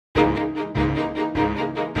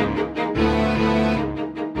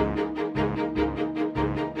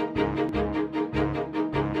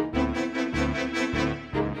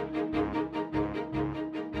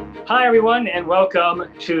Hi, everyone, and welcome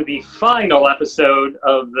to the final episode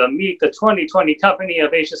of the Meet the 2020 Company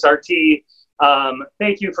of HSRT.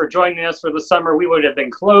 Thank you for joining us for the summer. We would have been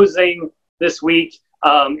closing this week,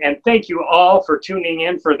 and thank you all for tuning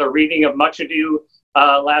in for the reading of Much Ado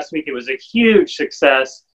last week. It was a huge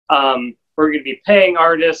success. We're going to be paying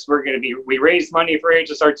artists. We raised money for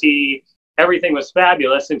HSRT. Everything was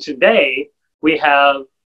fabulous, and today we have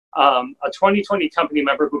a 2020 company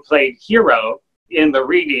member who played Hero in the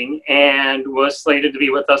reading and was slated to be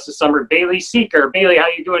with us this summer, Bailey Seeker. Bailey, how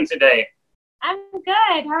are you doing today? I'm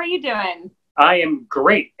good. How are you doing? I am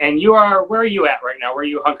great. And you are, where are you at right now? Where are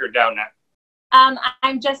you hunkered down at?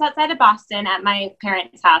 I'm just outside of Boston at my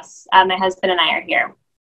parents' house. My husband and I are here.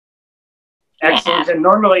 Excellent. Yeah. And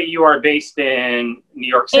normally you are based in New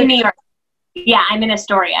York City? In New York. Yeah, I'm in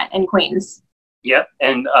Astoria in Queens. Yep.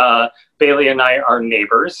 And Bailey and I are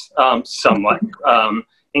neighbors, somewhat.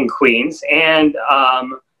 In Queens, and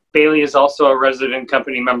Bailey is also a resident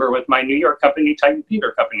company member with my New York company, Titan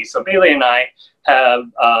Theater Company. So Bailey and I have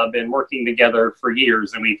been working together for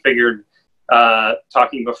years, and we figured,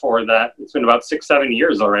 talking before that, it's been about 6-7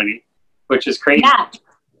 years already, which is crazy. Yeah.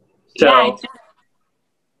 So, yeah,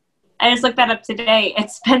 I just looked that up today.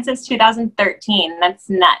 It's been since 2013. That's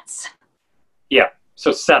nuts. Yeah,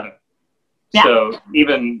 so 7. Yeah. So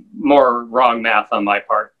even more wrong math on my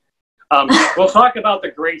part. We'll talk about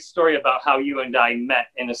the great story about how you and I met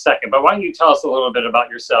in a second, but why don't you tell us a little bit about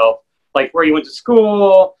yourself, like where you went to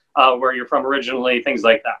school, where you're from originally, things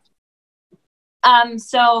like that.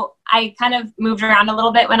 So I kind of moved around a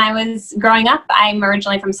little bit when I was growing up. I'm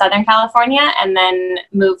originally from Southern California and then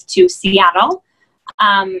moved to Seattle.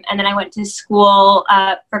 And then I went to school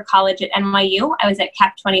for college at NYU. I was at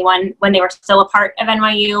Cap 21 when they were still a part of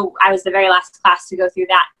NYU. I was the very last class to go through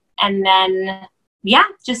that. And then yeah,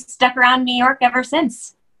 just stuck around New York ever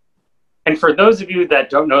since. And for those of you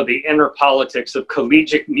that don't know the inner politics of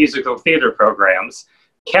collegiate musical theater programs,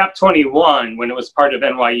 Cap 21, when it was part of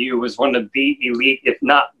NYU, was one of the elite, if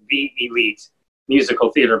not the elite,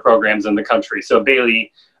 musical theater programs in the country. So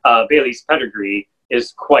Bailey's pedigree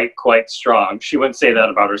is quite strong. She wouldn't say that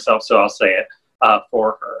about herself, so I'll say it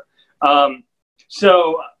for her.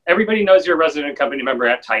 So everybody knows you're a resident company member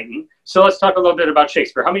at Titan. So let's talk a little bit about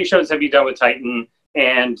Shakespeare. How many shows have you done with Titan?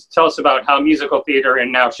 And tell us about how musical theater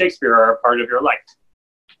and now Shakespeare are a part of your life.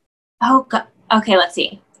 Oh, God. Okay, let's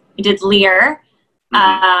see. We did Lear,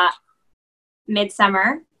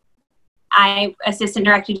 Midsummer. I assistant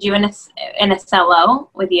directed you in Othello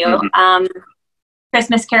with you.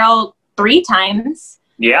 Christmas Carol 3 times.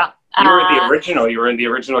 Yeah, you were the original. You were in the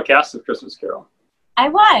original cast of Christmas Carol. I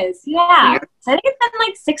was, yeah. So I think it's been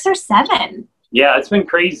like 6 or 7. Yeah, it's been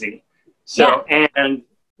crazy. So, yeah. And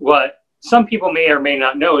what some people may or may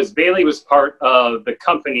not know is Bailey was part of the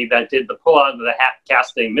company that did the pull out of the hat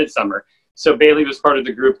casting Midsummer. So Bailey was part of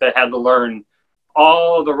the group that had to learn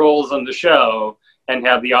all the roles on the show and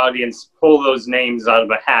have the audience pull those names out of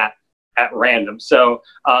a hat at random. So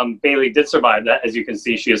Bailey did survive that. As you can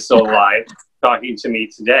see, she is still alive talking to me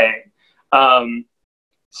today.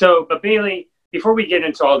 But Bailey, before we get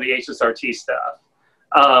into all the HSRT stuff,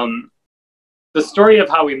 the story of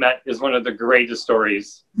how we met is one of the greatest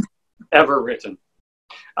stories ever written.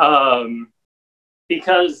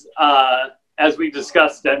 Because as we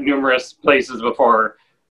discussed at numerous places before,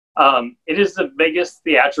 it is the biggest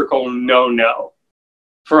theatrical no-no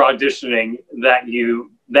for auditioning that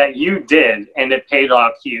you did, and it paid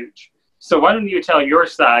off huge. So why don't you tell your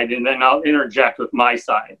side, and then I'll interject with my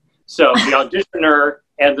side. So the auditioner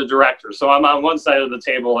and the director. So I'm on one side of the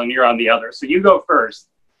table and you're on the other. So you go first,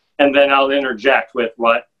 and then I'll interject with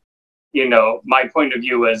what, my point of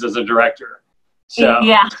view is as a director. So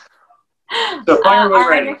yeah. So fire when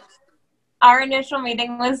ready. Our initial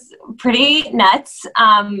meeting was pretty nuts.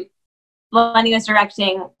 Lenny was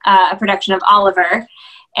directing a production of Oliver,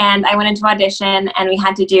 and I went into audition, and we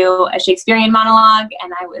had to do a Shakespearean monologue,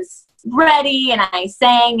 and I was ready, and I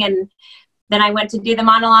sang, and then I went to do the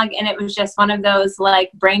monologue, and it was just one of those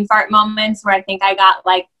like brain fart moments where I think I got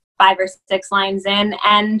like 5 or 6 lines in,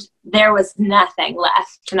 and there was nothing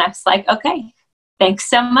left. And I was like, okay, thanks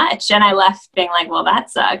so much. And I left being like, well, that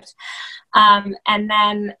sucked. And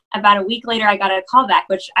then about a week later, I got a call back,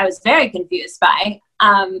 which I was very confused by.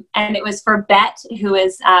 And it was for Bet, who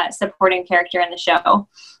is a supporting character in the show.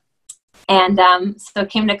 And so it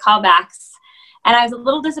came to callbacks. And I was a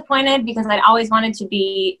little disappointed because I'd always wanted to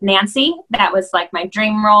be Nancy. That was like my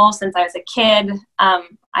dream role since I was a kid.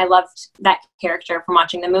 I loved that character from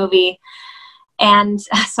watching the movie. And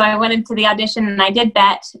so I went into the audition and I did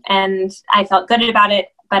Bet, and I felt good about it.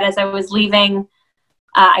 But as I was leaving,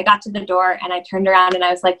 I got to the door and I turned around and I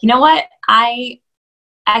was like, you know what? I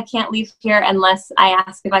I can't leave here unless I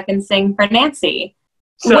ask if I can sing for Nancy.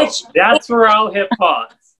 So that's where I'll hit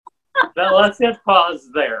pause. Now let's hit pause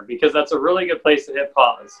there, because that's a really good place to hit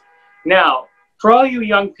pause. Now, for all you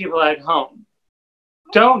young people at home,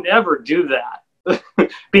 don't ever do that.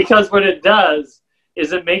 Because what it does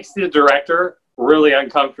is it makes the director really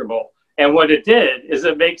uncomfortable. And what it did is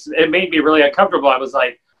it made me really uncomfortable. I was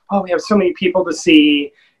like, oh, we have so many people to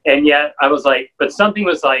see. And yet I was like, but something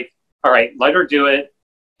was like, all right, let her do it,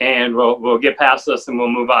 and we'll get past this and we'll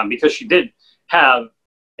move on. Because she did have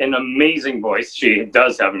an amazing voice. She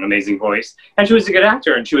does have an amazing voice. And she was a good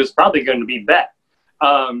actor, and she was probably going to be Bet.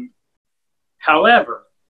 However,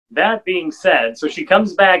 that being said, so she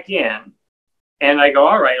comes back in, and I go,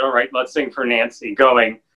 all right, let's sing for Nancy,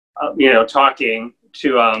 going, talking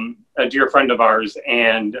to a dear friend of ours,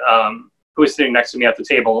 and who was sitting next to me at the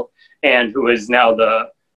table, and who is now the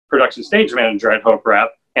production stage manager at Hope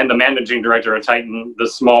Rep, and the managing director of Titan, the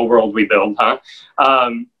small world we build,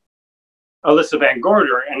 Alyssa Van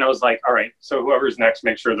Gorder. And I was like, all right, so whoever's next,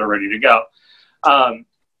 make sure they're ready to go.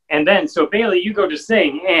 And then, so Bailey, you go to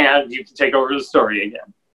sing, and you can take over the story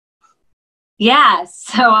again. Yeah,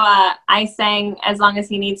 so I sang As Long As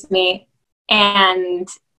He Needs Me, and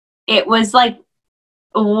it was like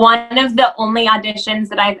one of the only auditions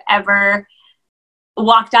that I've ever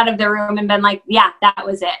walked out of the room and been like, yeah, that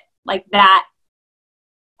was it. Like that,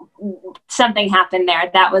 something happened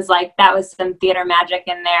there. That was some theater magic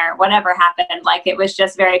in there. Whatever happened, like it was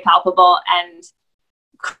just very palpable and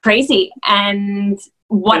crazy. And so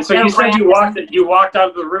you said you walked out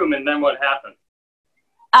of the room, and then what happened?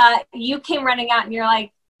 You came running out, and you're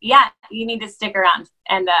like, yeah, you need to stick around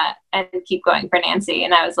and keep going for Nancy.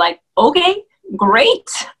 And I was like, okay, great.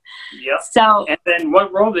 Yep. So, and then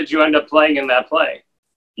what role did you end up playing in that play?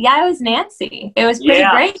 Yeah, I was Nancy. It was pretty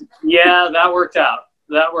great. Yeah, that worked out.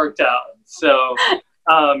 So,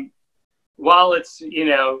 while it's,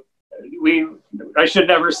 I should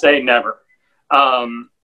never say never.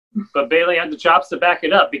 But Bailey had the chops to back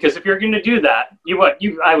it up, because if you're going to do that,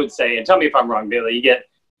 I would say, and tell me if I'm wrong, Bailey, you get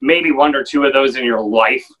maybe one or two of those in your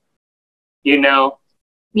life, Yeah.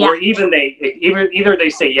 Or either they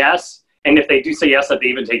say yes, and if they do say yes, that they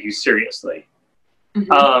even take you seriously.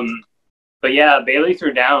 Mm-hmm. But yeah, Bailey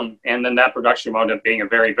threw down, and then that production wound up being a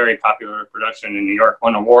very, very popular production in New York.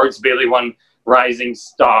 Won awards. Bailey won Rising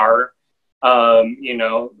Star.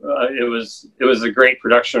 It was a great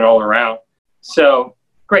production all around. So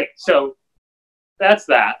great. So that's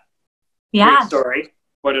that. Yeah. Great story.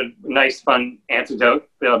 What a nice, fun anecdote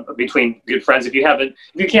between good friends. If you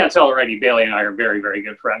can't tell already, Bailey and I are very, very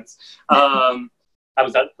good friends. I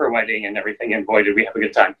was at her wedding and everything, and boy, did we have a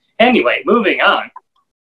good time. Anyway, moving on.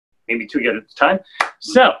 Maybe too good at the time.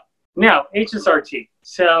 So now HSRT.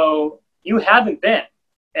 So you haven't been,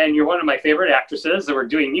 and you're one of my favorite actresses that were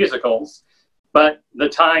doing musicals, but the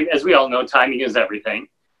time, as we all know, timing is everything.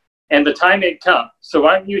 And the time had come. So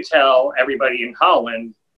why don't you tell everybody in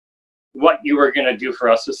Holland what you were going to do for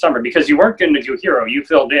us this summer? Because you weren't going to do Hero. You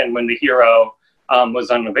filled in when the Hero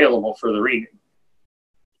was unavailable for the reading.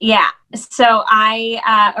 Yeah. So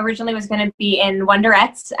I originally was going to be in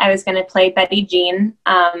Wonderettes. I was going to play Betty Jean.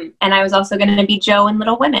 And I was also going to be Jo in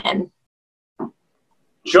Little Women.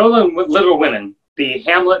 Jo in Little Women, the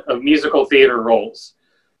Hamlet of musical theater roles.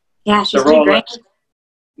 Yeah, she's pretty great.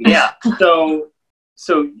 Yeah.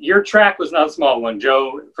 So your track was not a small one.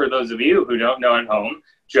 Jo, for those of you who don't know at home,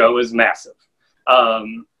 Jo is massive.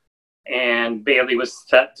 And Bailey was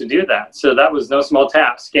set to do that. So that was no small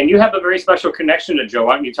task. And you have a very special connection to Jo.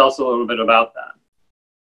 Why don't you tell us a little bit about that?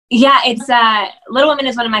 Yeah, it's Little Women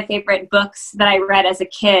is one of my favorite books that I read as a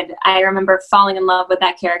kid. I remember falling in love with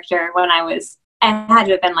that character when I had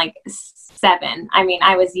to have been like 7. I mean,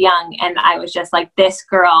 I was young, and I was just like, this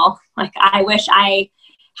girl, like, I wish I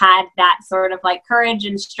had that sort of like courage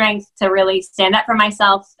and strength to really stand up for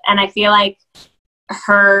myself. And I feel like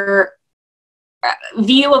her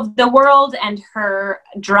view of the world and her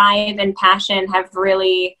drive and passion have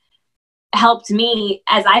really helped me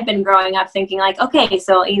as I've been growing up, thinking like, okay,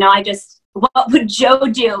 so, what would Jo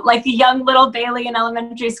do? Like the young little Bailey in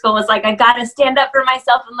elementary school was like, I got to stand up for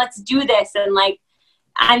myself and let's do this. And like,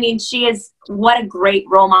 I mean, what a great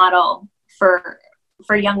role model for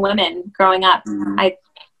young women growing up. Mm-hmm.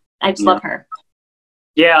 I just love her.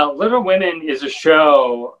 Yeah. Little Women is a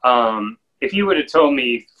show. If you would have told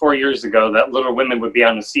me 4 years ago that Little Women would be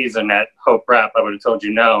on the season at Hope Rep, I would have told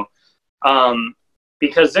you no.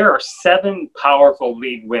 Because there are 7 powerful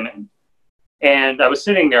lead women. And I was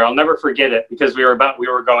sitting there, I'll never forget it, because we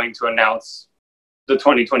were going to announce the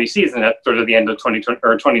 2020 season at sort of the end of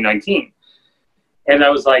 2019. And I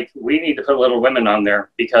was like, we need to put Little Women on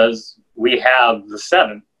there, because we have the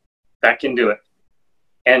 7th that can do it.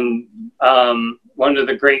 And one of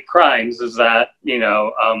the great crimes is that, you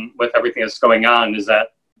know, with everything that's going on, is that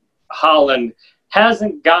Holland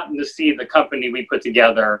hasn't gotten to see the company we put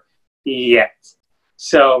together yet.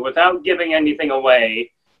 So without giving anything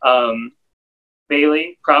away,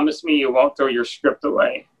 Bailey, promise me you won't throw your script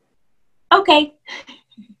away. Okay.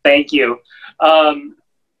 Thank you.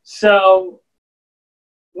 So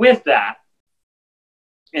with that,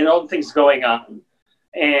 and all the things going on,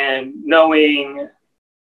 and knowing,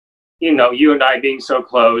 you know, you and I being so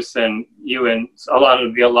close, and you and a lot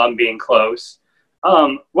of the alum being close,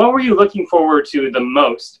 what were you looking forward to the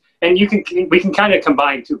most? And we can kind of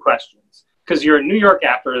combine 2 questions, because you're a New York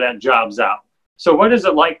actor that jobs out. So what is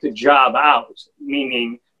it like to job out,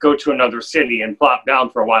 meaning go to another city and plop down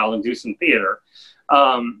for a while and do some theater?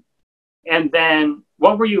 And then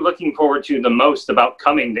what were you looking forward to the most about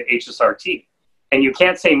coming to HSRT? And you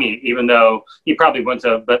can't say me, even though you probably wouldn't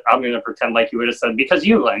have, but I'm going to pretend like you would have said, because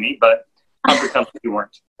you, Lenny, but I'll pretend like you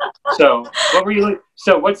weren't. So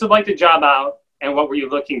what's it like to job out, and what were you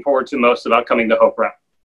looking forward to most about coming to Hope Rep?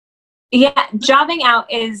 Yeah, jobbing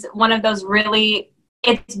out is one of those really,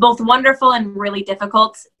 it's both wonderful and really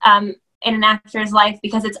difficult in an actor's life,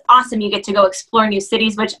 because it's awesome. You get to go explore new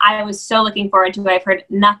cities, which I was so looking forward to. I've heard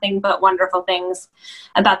nothing but wonderful things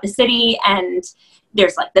about the city, and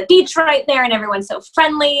there's like the beach right there, and everyone's so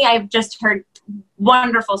friendly. I've just heard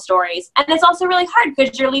wonderful stories. And it's also really hard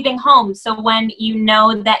because you're leaving home. So when you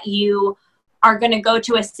know that you are going to go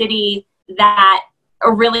to a city that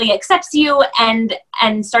really accepts you and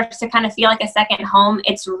starts to kind of feel like a second home,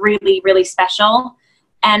 it's really, really special.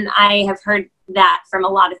 And I have heard that from a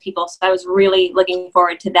lot of people. So I was really looking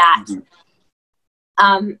forward to that.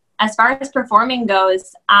 Mm-hmm. As far as performing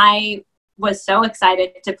goes, I was so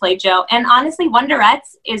excited to play Jo. And honestly,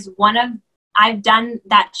 Wonderettes is I've done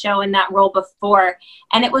that show in that role before.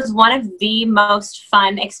 And it was one of the most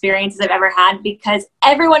fun experiences I've ever had, because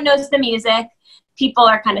everyone knows the music. People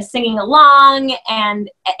are kind of singing along, and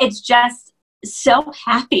it's just so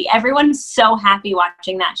happy. Everyone's so happy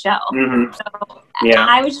watching that show. Mm-hmm. So yeah.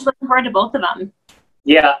 I was just looking forward to both of them.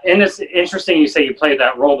 Yeah, and it's interesting you say you played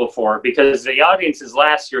that role before, because the audiences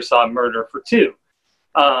last year saw Murder for Two,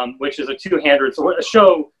 which is a two-hander. It's a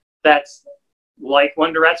show that's like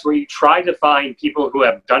Wonderettes, where you try to find people who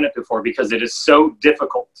have done it before, because it is so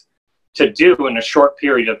difficult to do in a short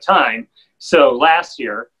period of time. So last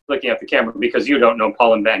year, looking at the camera, because you don't know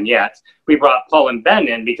Paul and Ben yet, we brought Paul and Ben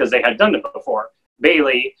in because they had done it before.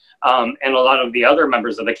 Bailey and a lot of the other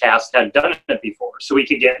members of the cast had done it before, so we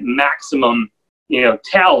could get maximum,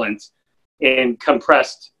 talent in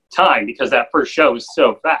compressed time, because that first show was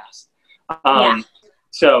so fast.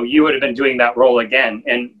 So you would have been doing that role again,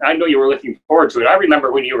 and I know you were looking forward to it. I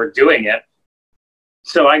remember when you were doing it,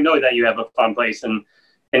 so I know that you have a fun place in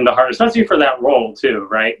the heart, especially for that role too,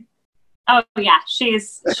 right? Oh yeah,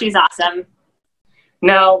 she's awesome.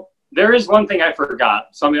 Now, there is one thing I forgot.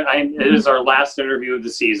 So it is our last interview of the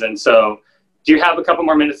season. So do you have a couple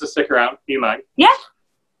more minutes to stick around? Do you mind? Yeah.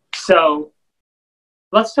 So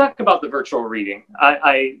let's talk about the virtual reading.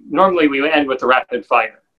 Normally we end with the rapid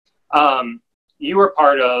fire. You were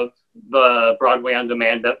part of the Broadway On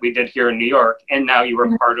Demand that we did here in New York, and now you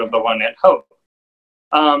were part of the one at Hope.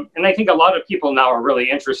 And I think a lot of people now are really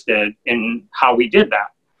interested in how we did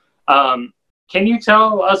that. Can you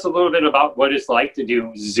tell us a little bit about what it's like to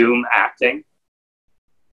do Zoom acting?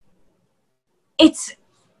 I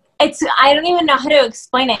don't even know how to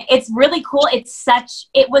explain it. It's really cool.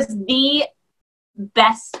 It was the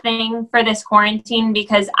best thing for this quarantine,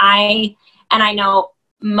 because I know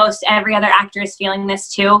most every other actor is feeling this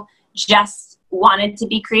too, just wanted to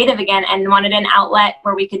be creative again and wanted an outlet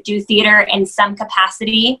where we could do theater in some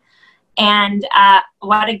capacity. And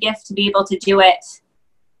what a gift to be able to do it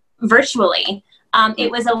virtually.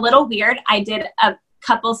 It was a little weird. I did a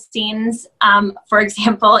couple scenes, for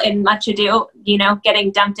example, in Much Ado,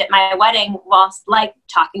 getting dumped at my wedding whilst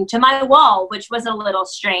talking to my wall, which was a little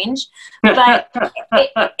strange, but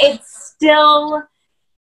it's still,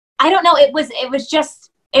 I don't know. It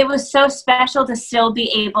was so special to still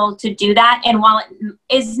be able to do that. And while it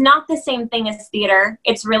is not the same thing as theater,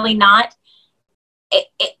 it's really not,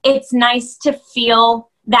 it's nice to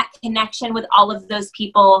feel that connection with all of those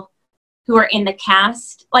people who are in the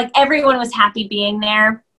cast. Like, everyone was happy being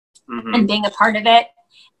there and being a part of it.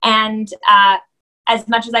 And as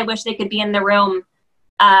much as I wish they could be in the room,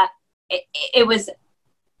 it was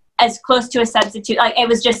as close to a substitute.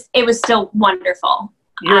 It was still wonderful.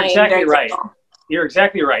 You're exactly right. You're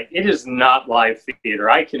exactly right. It is not live theater.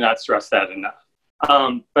 I cannot stress that enough.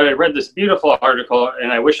 But I read this beautiful article,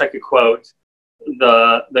 and I wish I could quote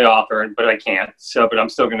the author, but I can't. So, but I'm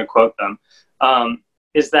still going to quote them.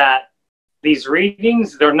 Is that these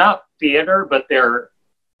readings, they're not theater, but they're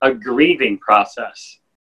a grieving process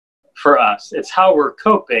for us. It's how we're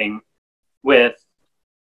coping with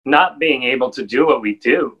not being able to do what we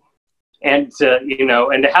do, and to, you know,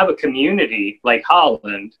 and to have a community like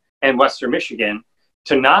Holland and Western Michigan,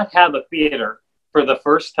 to not have a theater for the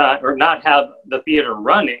first time, or not have the theater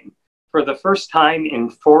running for the first time in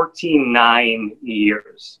 49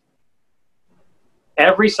 years.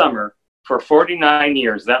 Every summer for 49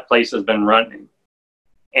 years, that place has been running.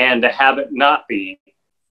 And to have it not be,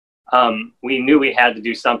 we knew we had to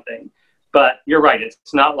do something. But you're right,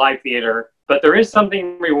 it's not live theater, but there is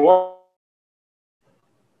something rewarding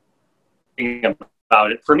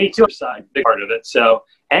about it. For me too, big part of it. So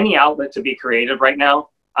any outlet to be creative right now,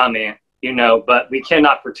 I'm in, you know, but we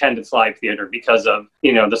cannot pretend it's live theater because of,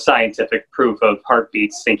 you know, the scientific proof of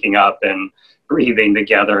heartbeats syncing up and breathing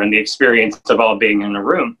together and the experience of all being in a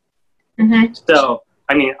room. Mm-hmm. So,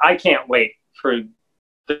 I mean, I can't wait for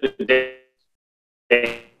the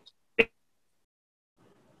day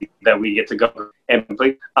that we get to go and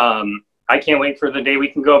complete. I can't wait for the day we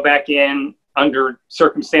can go back in under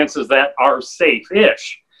circumstances that are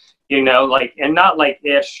safe-ish, you know, like, and not like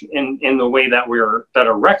ish in the way that that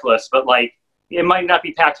are reckless, but like, it might not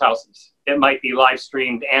be packed houses. It might be live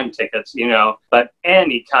streamed and tickets, you know, but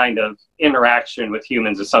any kind of interaction with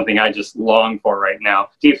humans is something I just long for right now.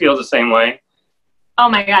 Do you feel the same way? Oh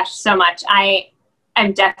my gosh, so much.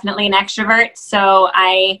 I'm definitely an extrovert, so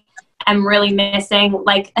I am really missing,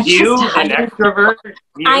 like, you an extrovert?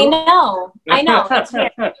 You? I know. It's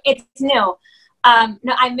weird. It's new. No,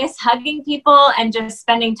 I miss hugging people and just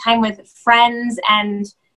spending time with friends, and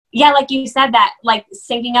yeah, like you said, that like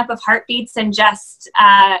syncing up of heartbeats and just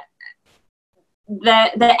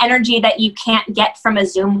the energy that you can't get from a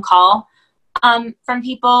Zoom call from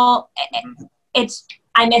people.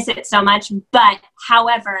 I miss it so much. But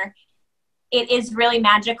however, it is really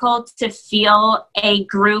magical to feel a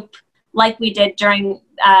group like we did during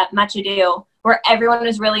Much Ado, where everyone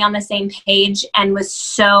was really on the same page and was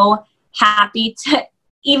so happy to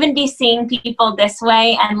even be seeing people this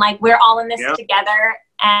way, and like, we're all in this together,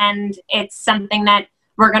 and it's something that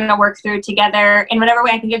we're going to work through together in whatever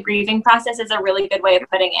way. I think a grieving process is a really good way of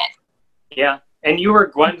putting it. Yeah. And you were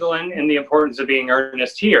Gwendolyn in The Importance of Being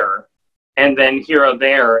Earnest here, and then Hero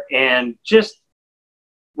there, and just,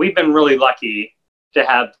 we've been really lucky to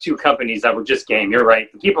have two companies that were just game. You're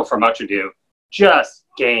right. The people from Much Ado, just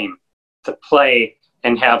game to play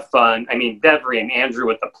and have fun. I mean, Devery and Andrew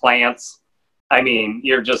with the plants. I mean,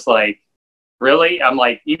 you're just like, really? I'm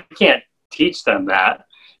like, you can't teach them that.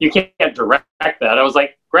 You can't direct that. I was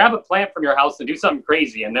like, grab a plant from your house and do something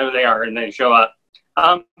crazy, and there they are, and they show up,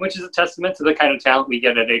 which is a testament to the kind of talent we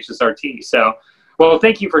get at HSRT. So, well,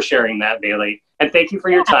 thank you for sharing that, Bailey. And thank you for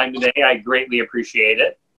your time today. I greatly appreciate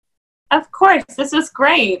it. Of course. This was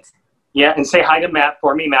great. Yeah, and say hi to Matt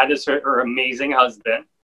for me. Matt is her amazing husband.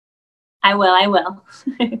 I will.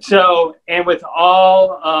 So, and with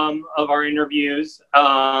all of our interviews,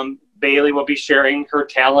 Bailey will be sharing her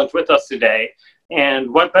talent with us today.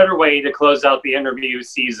 And what better way to close out the interview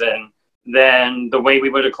season than the way we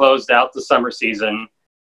would have closed out the summer season,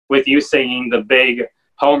 with you singing the big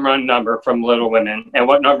home run number from Little Women. And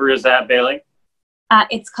what number is that, Bailey?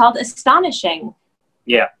 It's called Astonishing.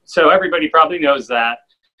 Yeah, so everybody probably knows that.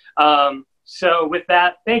 So with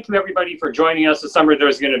that, thank you everybody for joining us this summer.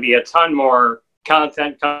 There's going to be a ton more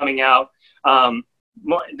content coming out.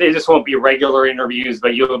 They just won't be regular interviews,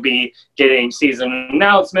 but you'll be getting season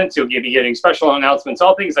announcements. You'll be getting special announcements,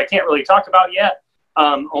 all things I can't really talk about yet.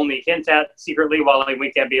 Only hint at secretly while I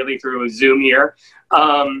wink at Bailey through a Zoom here.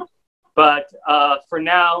 But for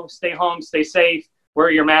now, stay home, stay safe, wear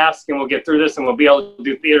your mask, and we'll get through this, and we'll be able to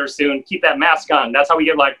do theater soon. Keep that mask on. That's how we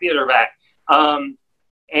get live theater back.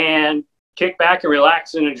 And kick back and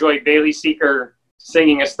relax and enjoy Bailey Seeker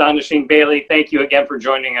singing Astonishing. Bailey, thank you again for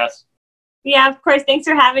joining us. Yeah, of course. Thanks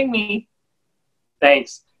for having me.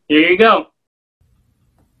 Thanks. Here you go.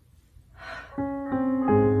 There's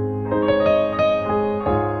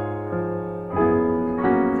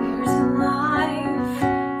a life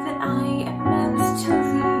that I am meant to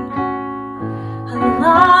lead, a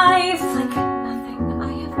life like nothing I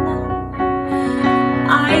have known.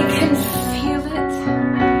 I can feel it,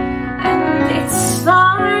 and it's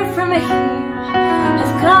far from here.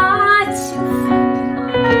 I've got to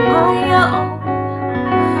find it on my own.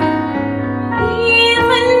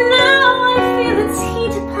 Even now I feel its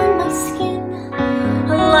heat upon my skin,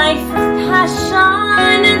 a life of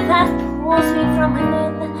passion that pulls me from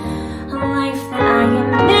within, a life that I am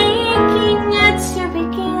making to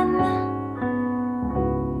begin.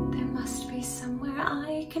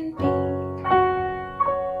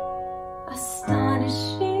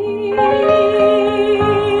 machine.